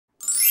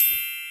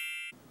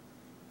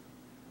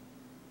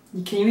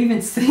Can you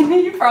even see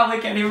me? You probably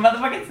can't even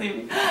motherfucking see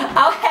me.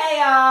 Oh, hey,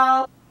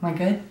 y'all. Am I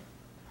good?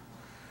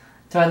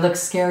 Do I look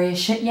scary as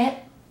shit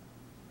yet?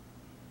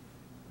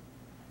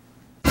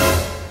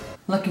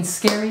 Looking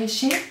scary as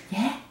shit?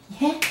 Yeah,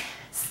 yeah.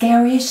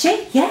 Scary as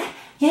shit? Yeah,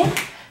 yeah.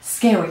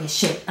 Scary as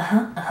shit.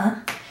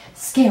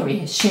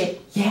 Scary as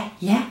shit. Yeah,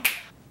 yeah.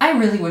 I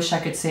really wish I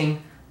could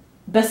sing.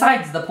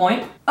 Besides the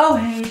point. Oh,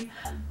 hey.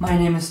 My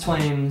name is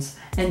twaimz,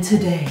 and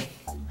today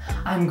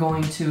I'm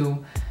going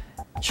to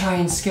try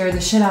and scare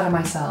the shit out of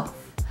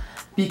myself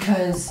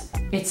because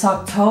it's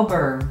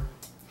October,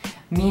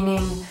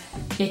 meaning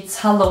it's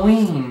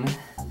Halloween,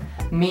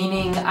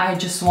 meaning I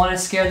just want to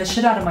scare the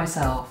shit out of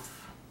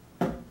myself.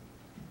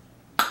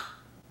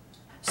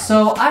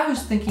 So I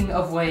was thinking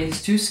of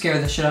ways to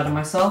scare the shit out of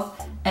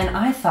myself, and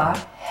I thought,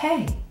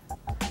 hey,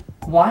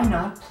 why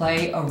not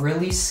play a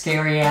really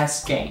scary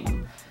ass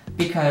game?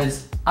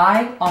 Because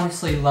I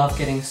honestly love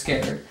getting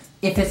scared.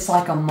 If it's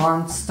like a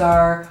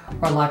monster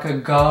or like a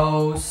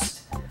ghost,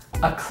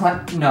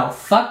 no,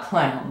 fuck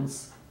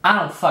clowns. I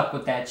don't fuck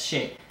with that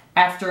shit.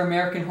 After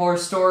American Horror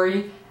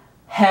Story,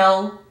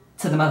 hell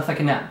to the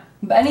motherfucking no.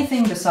 But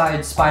anything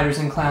besides spiders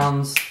and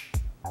clowns,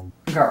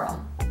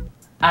 girl,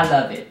 I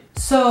love it.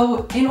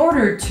 So in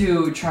order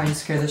to try and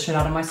scare the shit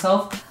out of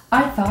myself,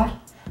 I thought,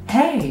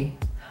 hey,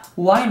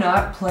 why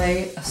not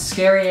play a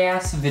scary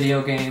ass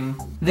video game?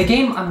 The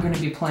game I'm gonna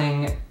be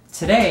playing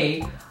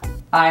today,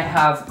 I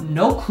have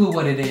no clue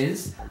what it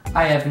is.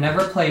 I have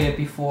never played it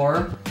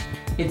before.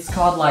 It's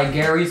called like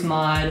Gary's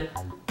Mod,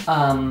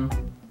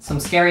 some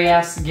scary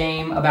ass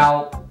game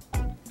about,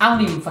 I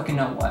don't even fucking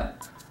know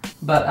what.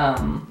 But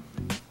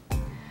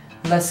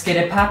let's get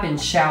it poppin',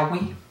 shall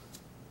we?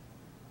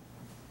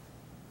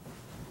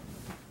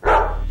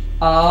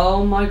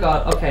 Oh my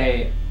god,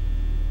 okay.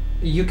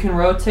 You can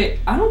rotate,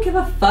 I don't give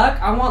a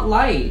fuck, I want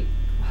light.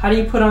 How do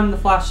you put on the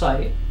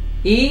flashlight?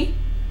 E?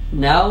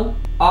 No.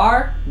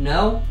 R?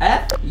 No.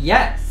 F?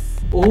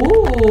 Yes.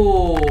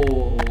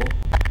 Ooh.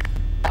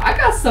 I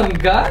got some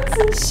guns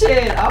and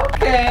shit,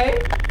 okay.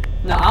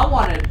 Now I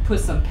want to put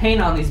some paint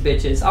on these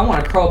bitches. I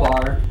want a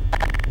crowbar.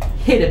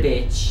 Hit a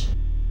bitch.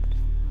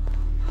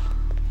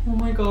 Oh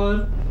my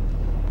god.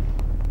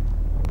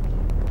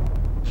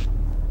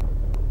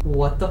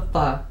 What the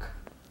fuck?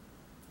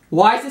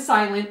 Why is it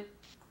silent?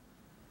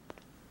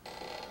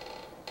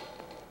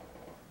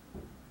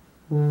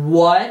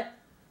 What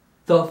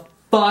the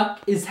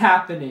fuck is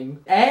happening?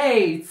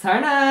 Hey,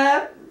 turn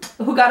up!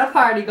 Who got a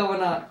party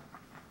going on?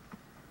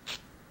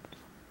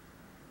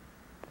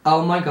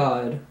 Oh my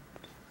god.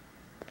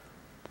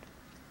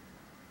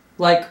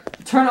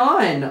 Like, turn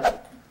on!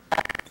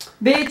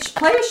 Bitch,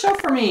 play a show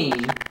for me!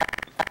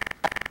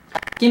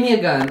 Give me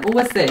a gun. Ooh,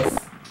 what's this?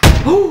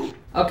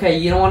 Okay,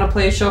 you don't want to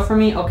play a show for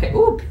me? Okay,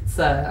 ooh,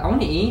 pizza. I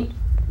want to eat.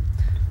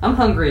 I'm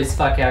hungry as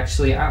fuck,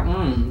 actually.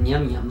 Yum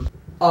yum.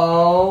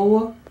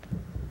 Oh.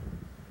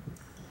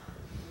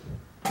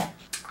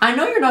 I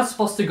know you're not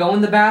supposed to go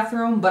in the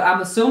bathroom, but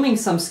I'm assuming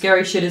some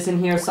scary shit is in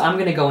here, so I'm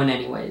gonna go in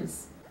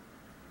anyways.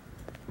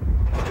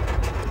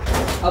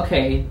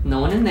 Okay,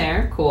 no one in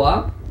there.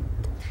 Cool.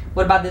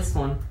 What about this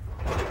one?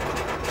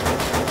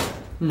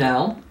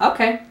 No.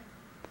 Okay.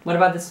 What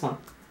about this one?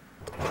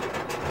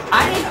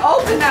 I didn't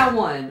open that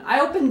one! I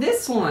opened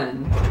this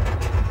one!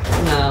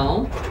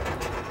 No.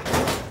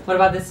 What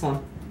about this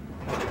one?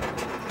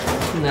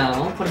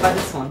 No. What about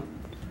this one?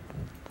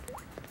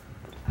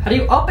 How do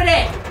you open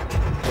it?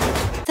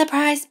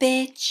 Surprise,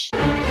 bitch.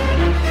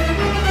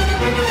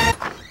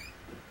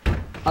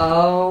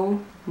 Oh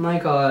my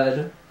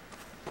god.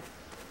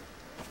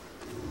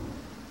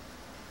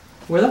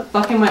 Where the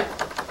fuck am I?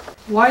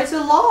 Why is it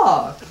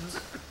locked?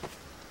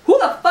 Who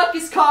the fuck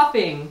is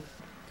coughing?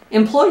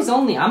 Employees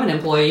only. I'm an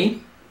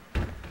employee.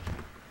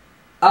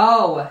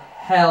 Oh,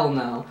 hell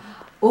no.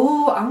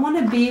 Oh, I want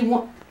to be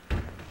one.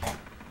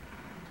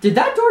 Did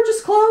that door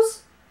just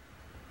close?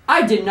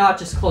 I did not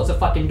just close the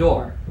fucking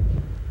door.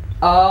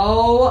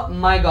 Oh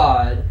my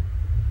god.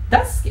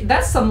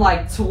 That's some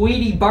like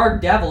Tweety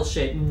Bird devil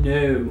shit.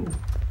 No.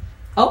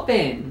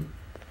 Open.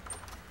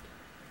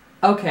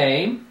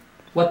 Okay.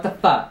 What the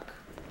fuck?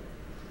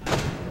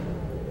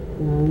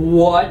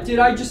 What did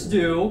I just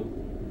do?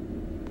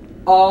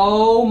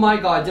 Oh my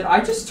god, did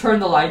I just turn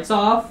the lights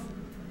off?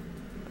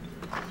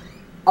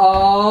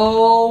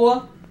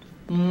 Oh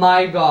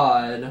my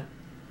god.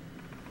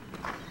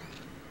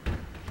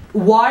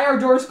 Why are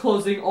doors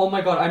closing? Oh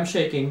my god, I'm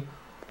shaking.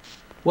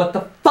 What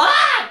the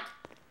fuck?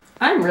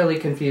 I'm really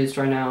confused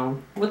right now.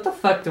 What the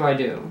fuck do I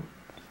do?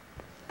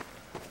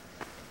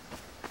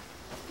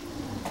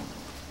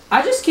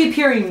 I just keep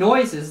hearing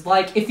noises,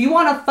 like, if you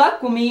wanna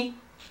fuck with me...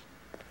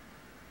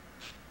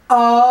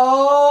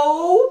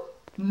 Oh...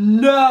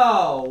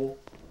 No!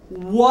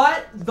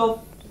 What the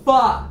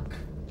fuck?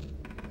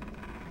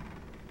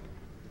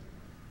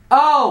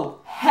 Oh,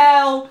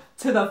 hell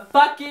to the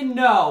fucking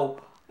no!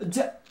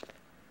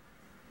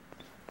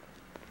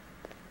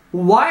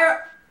 Why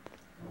are...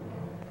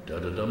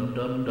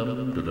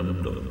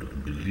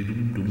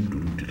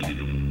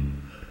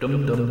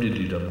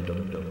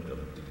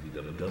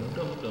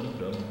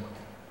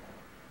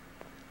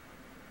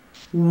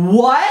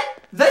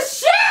 What the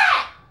shit?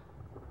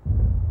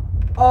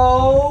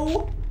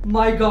 Oh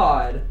my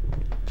god.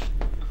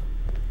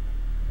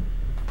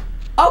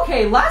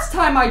 Okay, last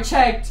time I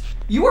checked,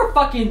 you were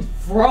fucking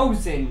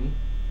frozen.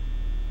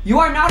 You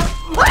are not.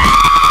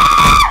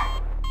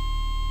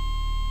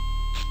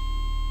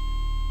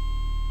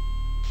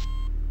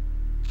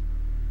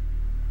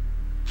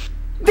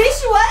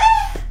 Bitch, what?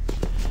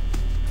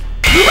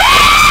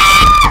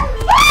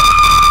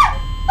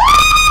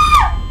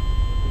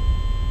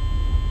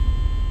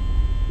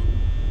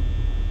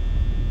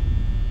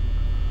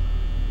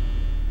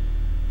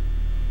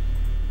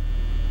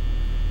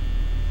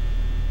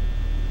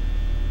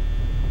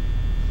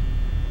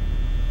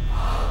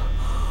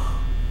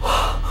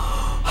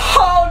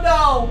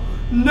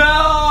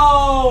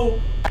 No!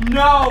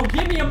 No!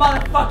 Give me a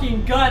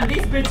motherfucking gun!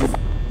 These bitches...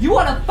 You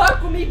wanna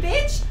fuck with me,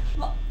 bitch?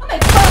 I'm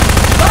gonna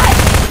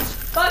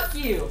fuck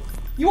you!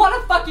 You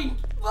wanna fucking...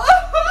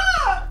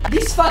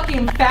 These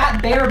fucking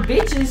fat bear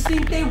bitches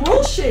think they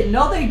rule shit.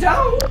 No, they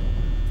don't.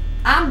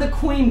 I'm the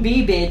queen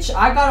bee, bitch.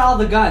 I got all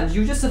the guns.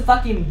 You just a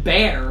fucking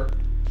bear.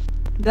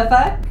 The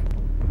fuck?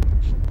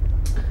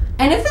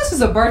 And if this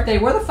is a birthday,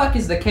 where the fuck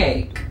is the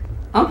cake?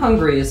 I'm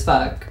hungry as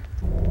fuck.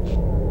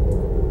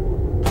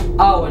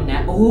 Oh, and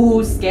that,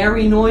 ooh,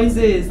 scary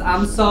noises.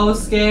 I'm so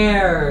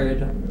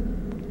scared.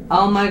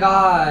 Oh my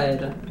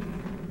god.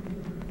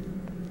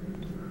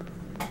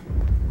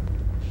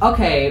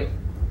 Okay,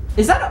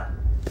 is that a...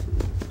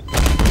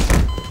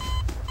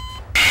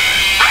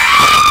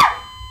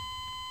 Ah!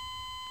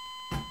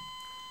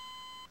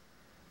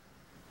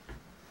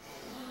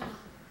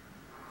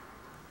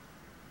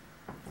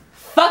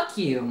 Fuck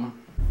you.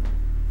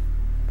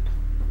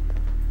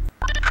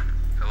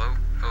 Hello?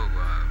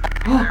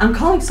 Oh, I'm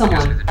calling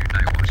someone.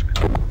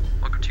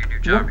 Welcome to your new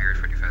job here at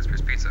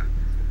Freddy'S Pizza.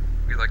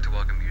 We'd like to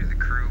welcome you to the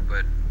crew,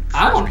 but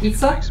I want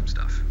pizza. Some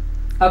stuff.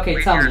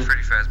 Okay, tell me. We here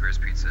at Freddy'S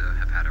Pizza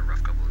have had a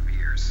rough couple of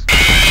years.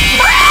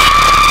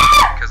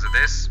 Because of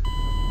this,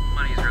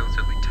 money is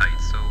relatively tight,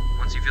 so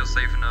once you feel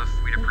safe enough,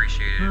 we'd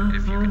appreciate it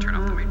if you could turn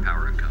off the main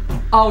power income.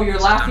 Oh, you're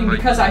laughing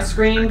because I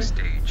screamed?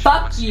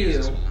 Fuck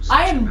you.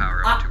 I am...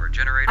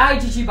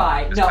 IGG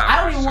bye. No,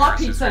 I don't even want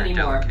pizza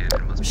anymore.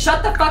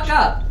 Shut the fuck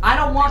up. I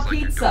don't want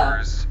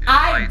pizza.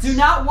 I do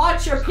not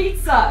want your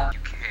pizza. You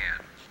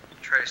can.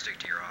 Try to stick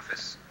to your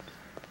office.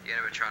 The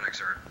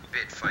animatronics are a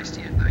bit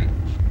feisty at night.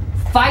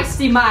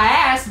 Feisty my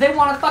ass? They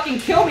want to fucking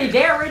kill me.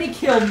 They already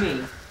killed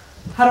me.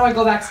 How do I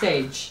go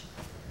backstage?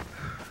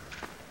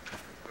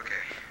 Okay.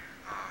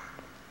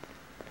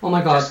 Oh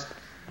my god.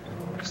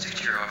 Just stick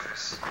to your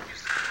office.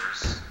 Use the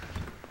doors.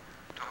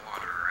 Don't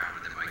wander around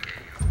and they might get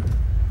you.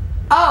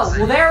 Oh,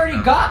 well they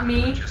already got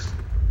me.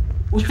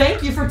 Well,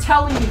 thank you for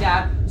telling me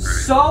that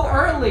so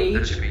early.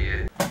 That should be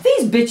it.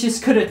 These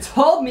bitches could have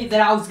told me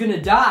that I was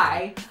gonna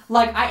die.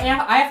 Like, I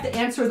have to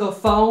answer the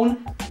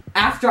phone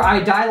after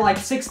I die like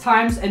 6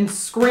 times and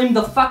scream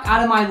the fuck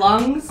out of my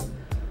lungs.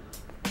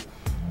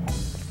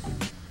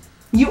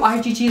 You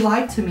IGG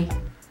lied to me.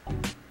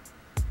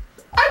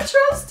 I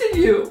trusted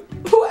you.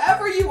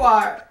 Whoever you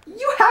are,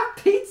 you have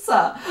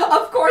pizza.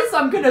 Of course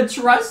I'm gonna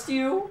trust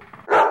you.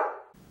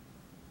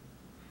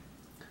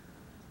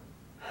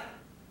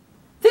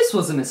 This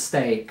was a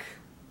mistake.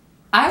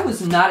 I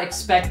was not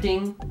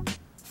expecting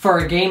for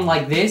a game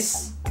like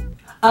this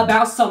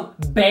about some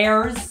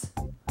bears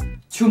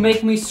to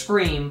make me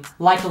scream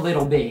like a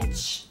little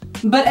bitch.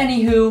 But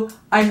anywho,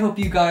 I hope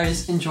you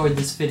guys enjoyed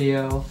this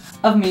video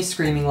of me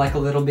screaming like a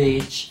little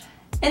bitch.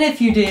 And if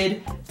you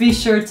did, be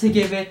sure to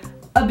give it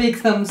a big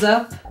thumbs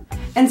up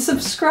and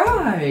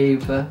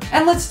subscribe.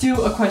 And let's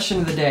do a question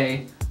of the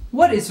day.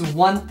 What is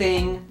one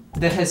thing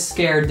that has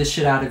scared the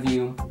shit out of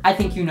you? I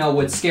think you know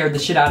what scared the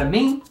shit out of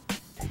me.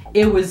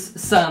 It was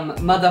some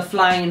mother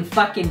flying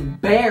fucking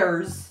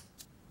bears.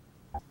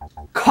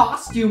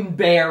 Costume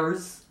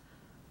bears.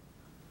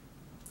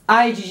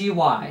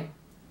 IGGY.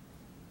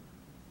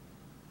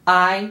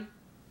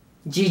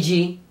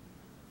 IGGY.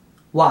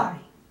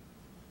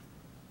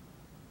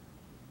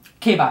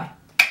 Okay, bye.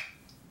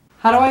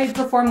 How do I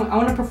perform? I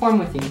want to perform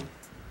with you.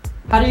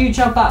 How do you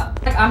jump up?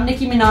 I'm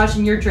Nicki Minaj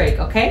and you're Drake,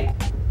 okay?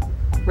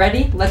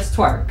 Ready? Let's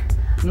twerk.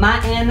 My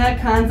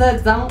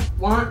anaconda don't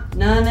want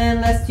none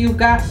unless you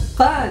got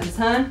funds,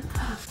 hun.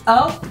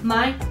 Oh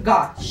my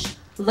gosh.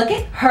 Look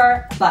at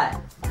her butt.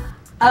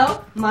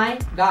 Oh my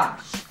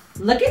gosh.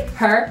 Look at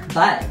her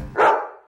butt.